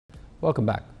Welcome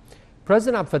back.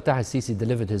 President Abdel Fattah al-Sisi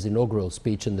delivered his inaugural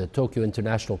speech in the Tokyo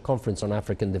International Conference on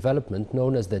African Development,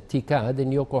 known as the TICAD,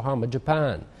 in Yokohama,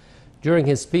 Japan. During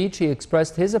his speech, he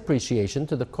expressed his appreciation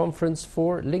to the conference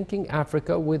for linking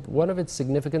Africa with one of its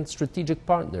significant strategic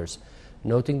partners,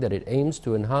 noting that it aims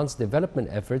to enhance development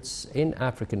efforts in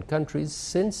African countries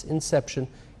since inception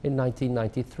in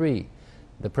 1993.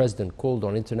 The president called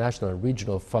on international and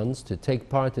regional funds to take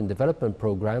part in development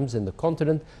programs in the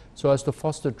continent so as to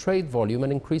foster trade volume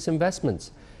and increase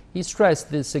investments. He stressed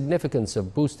the significance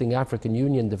of boosting African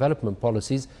Union development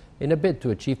policies in a bid to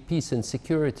achieve peace and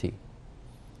security.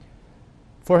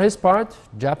 For his part,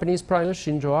 Japanese Prime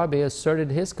Minister Shinzo Abe asserted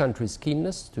his country's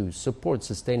keenness to support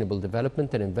sustainable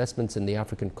development and investments in the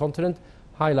African continent,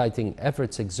 highlighting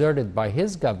efforts exerted by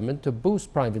his government to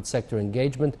boost private sector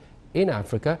engagement in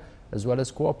Africa, as well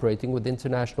as cooperating with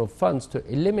international funds to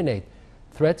eliminate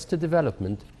threats to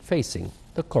development facing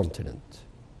the continent.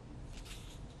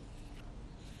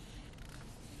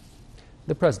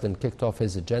 The president kicked off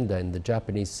his agenda in the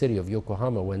Japanese city of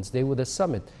Yokohama Wednesday with a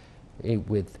summit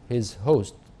with his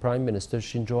host, Prime Minister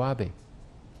Shinzo Abe.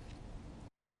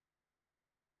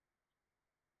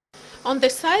 On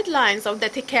the sidelines of the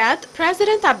TICAD,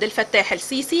 President Abdel Fattah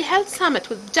al-Sisi held summit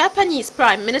with Japanese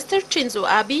Prime Minister Shinzo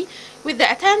Abe with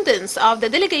the attendance of the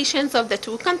delegations of the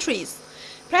two countries.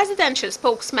 Presidential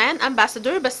spokesman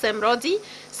Ambassador Bassem Rodi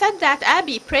said that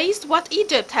Abe praised what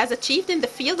Egypt has achieved in the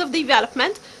field of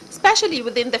development, especially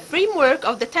within the framework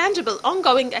of the tangible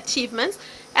ongoing achievements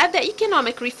at the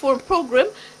economic reform program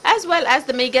as well as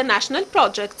the mega national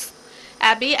projects.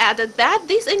 Abe added that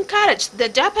this encouraged the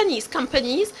Japanese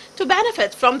companies to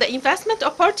benefit from the investment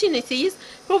opportunities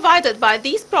provided by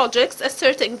these projects,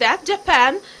 asserting that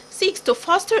Japan seeks to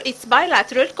foster its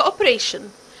bilateral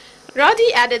cooperation.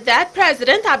 Rodi added that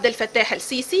President Abdel Fattah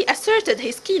al-Sisi asserted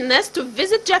his keenness to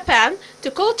visit Japan to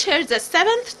co-chair the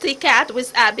 7th TICAD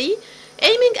with Abe,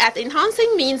 aiming at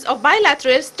enhancing means of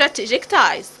bilateral strategic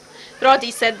ties.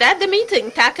 Rodi said that the meeting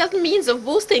tackled means of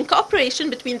boosting cooperation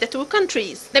between the two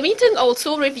countries. The meeting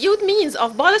also reviewed means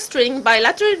of bolstering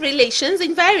bilateral relations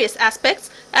in various aspects,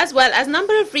 as well as a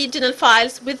number of regional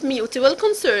files with mutual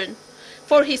concern.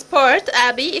 For his part,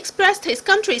 Abe expressed his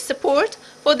country's support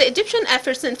for the Egyptian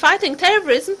efforts in fighting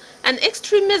terrorism and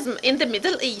extremism in the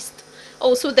Middle East.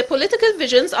 Also, the political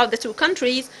visions of the two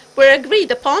countries were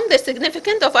agreed upon the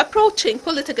significance of approaching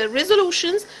political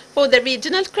resolutions for the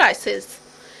regional crisis.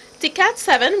 TICAD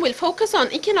 7 will focus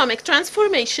on economic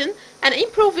transformation and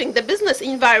improving the business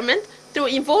environment through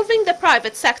involving the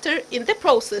private sector in the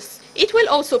process. It will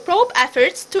also probe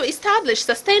efforts to establish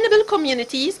sustainable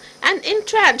communities and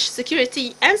entrench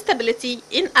security and stability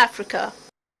in Africa.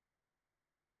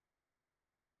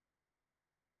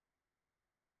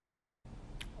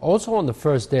 Also on the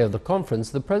first day of the conference,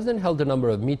 the president held a number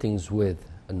of meetings with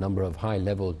a number of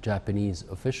high-level Japanese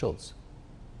officials.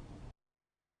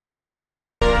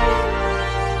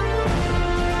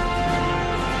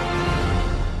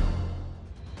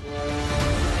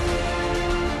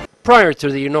 Prior to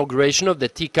the inauguration of the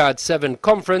TICAD 7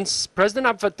 conference, President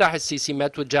Abdel Fattah al-Sisi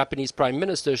met with Japanese Prime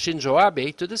Minister Shinzo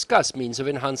Abe to discuss means of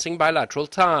enhancing bilateral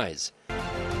ties.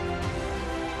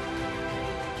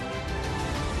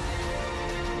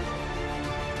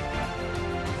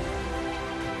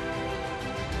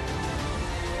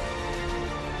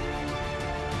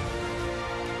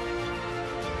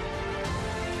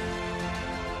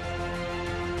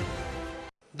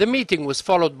 The meeting was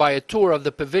followed by a tour of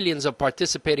the pavilions of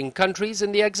participating countries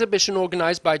in the exhibition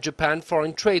organized by Japan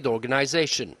Foreign Trade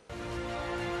Organization.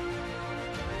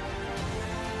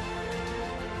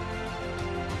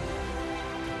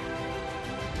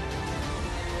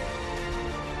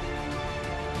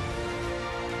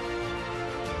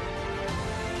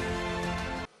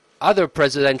 Other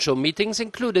presidential meetings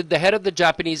included the head of the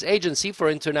Japanese Agency for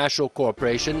International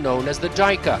Cooperation, known as the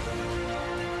JICA.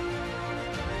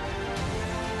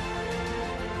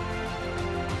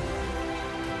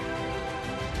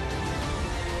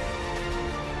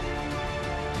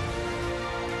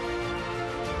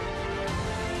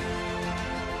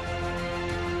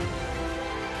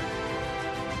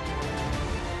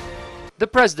 The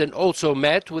president also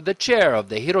met with the chair of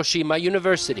the Hiroshima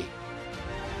University.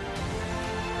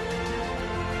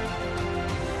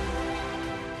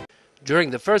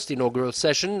 During the first inaugural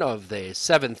session of the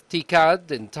 7th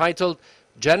TICAD, entitled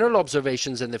General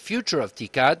Observations and the Future of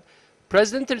TICAD,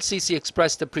 President al-Sisi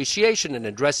expressed appreciation in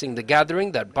addressing the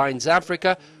gathering that binds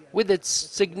Africa with its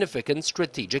significant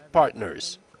strategic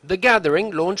partners. The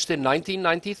gathering, launched in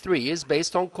 1993, is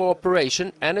based on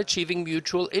cooperation and achieving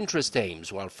mutual interest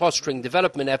aims while fostering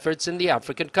development efforts in the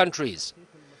African countries.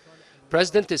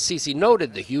 President Sisi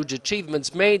noted the huge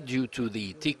achievements made due to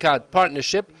the TICAD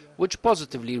partnership, which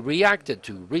positively reacted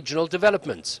to regional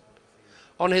developments.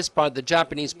 On his part, the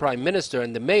Japanese Prime Minister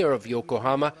and the Mayor of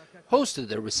Yokohama hosted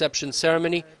a reception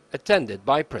ceremony attended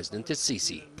by President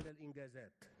Sisi.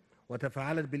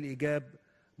 وتفاعلت بالإيجاب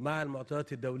مع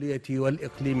المعطيات الدولية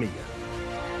والإقليمية.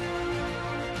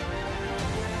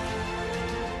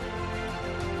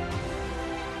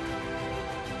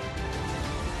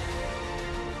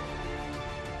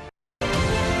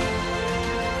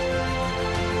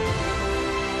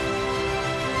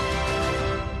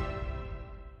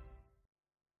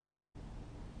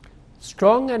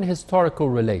 Strong and historical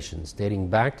relations dating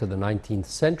back to the 19th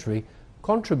century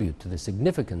contribute to the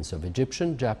significance of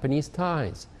Egyptian-Japanese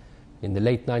ties. In the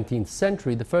late 19th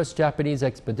century, the first Japanese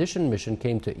expedition mission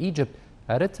came to Egypt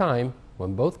at a time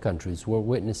when both countries were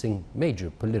witnessing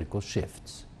major political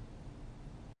shifts.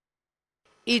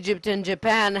 Egypt and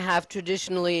Japan have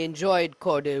traditionally enjoyed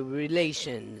cordial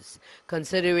relations.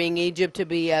 Considering Egypt to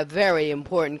be a very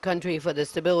important country for the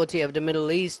stability of the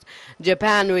Middle East,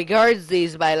 Japan regards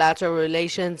these bilateral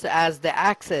relations as the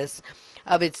axis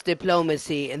of its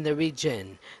diplomacy in the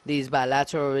region. These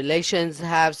bilateral relations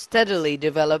have steadily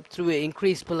developed through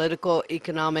increased political,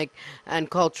 economic,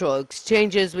 and cultural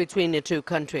exchanges between the two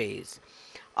countries.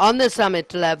 On the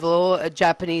summit level,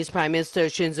 Japanese Prime Minister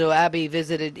Shinzo Abe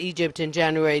visited Egypt in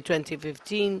January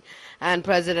 2015, and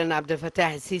President Abdel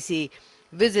Fattah el-Sisi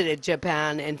visited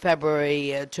Japan in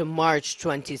February to March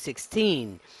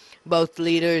 2016. Both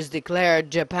leaders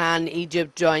declared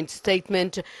Japan-Egypt joint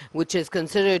statement, which is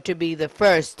considered to be the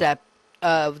first step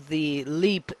of the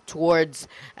leap towards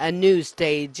a new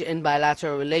stage in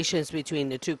bilateral relations between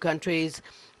the two countries,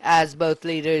 as both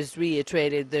leaders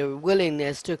reiterated their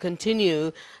willingness to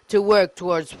continue to work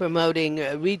towards promoting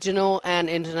regional and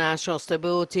international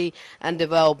stability and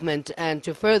development, and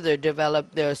to further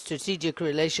develop their strategic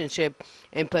relationship,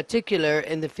 in particular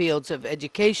in the fields of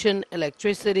education,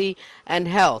 electricity, and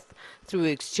health, through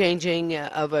exchanging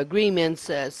of agreements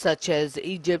such as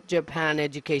Egypt-Japan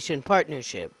Education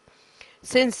Partnership.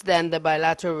 Since then, the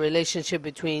bilateral relationship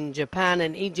between Japan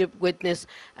and Egypt witnessed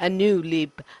a new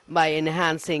leap by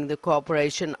enhancing the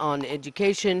cooperation on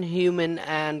education, human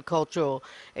and cultural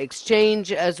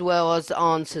exchange, as well as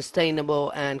on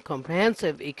sustainable and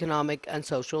comprehensive economic and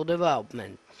social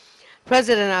development.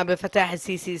 President Abdel Fattah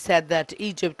el-Sisi said that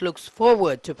Egypt looks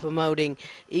forward to promoting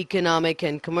economic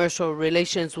and commercial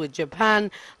relations with Japan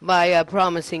via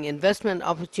promising investment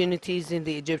opportunities in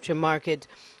the Egyptian market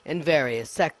in various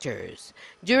sectors.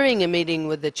 During a meeting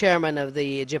with the chairman of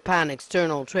the Japan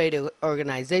External Trade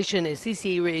Organization,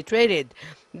 el-Sisi reiterated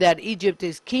that Egypt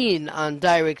is keen on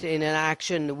direct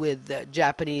interaction with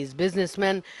Japanese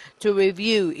businessmen to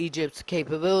review Egypt's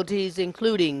capabilities,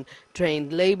 including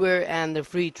trained labor and the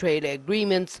free trade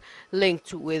agreements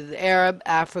linked with Arab,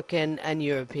 African, and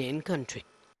European countries.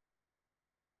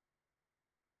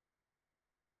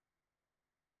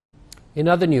 In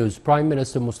other news, Prime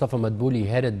Minister Mustafa Madbouli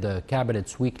headed the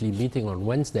Cabinet's weekly meeting on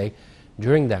Wednesday.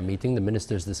 During that meeting, the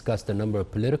ministers discussed a number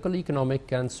of political, economic,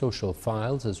 and social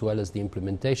files, as well as the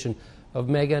implementation of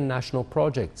mega and national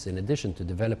projects, in addition to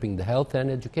developing the health and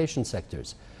education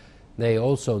sectors. They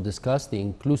also discussed the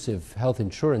inclusive health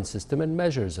insurance system and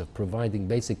measures of providing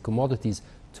basic commodities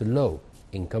to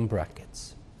low-income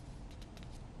brackets.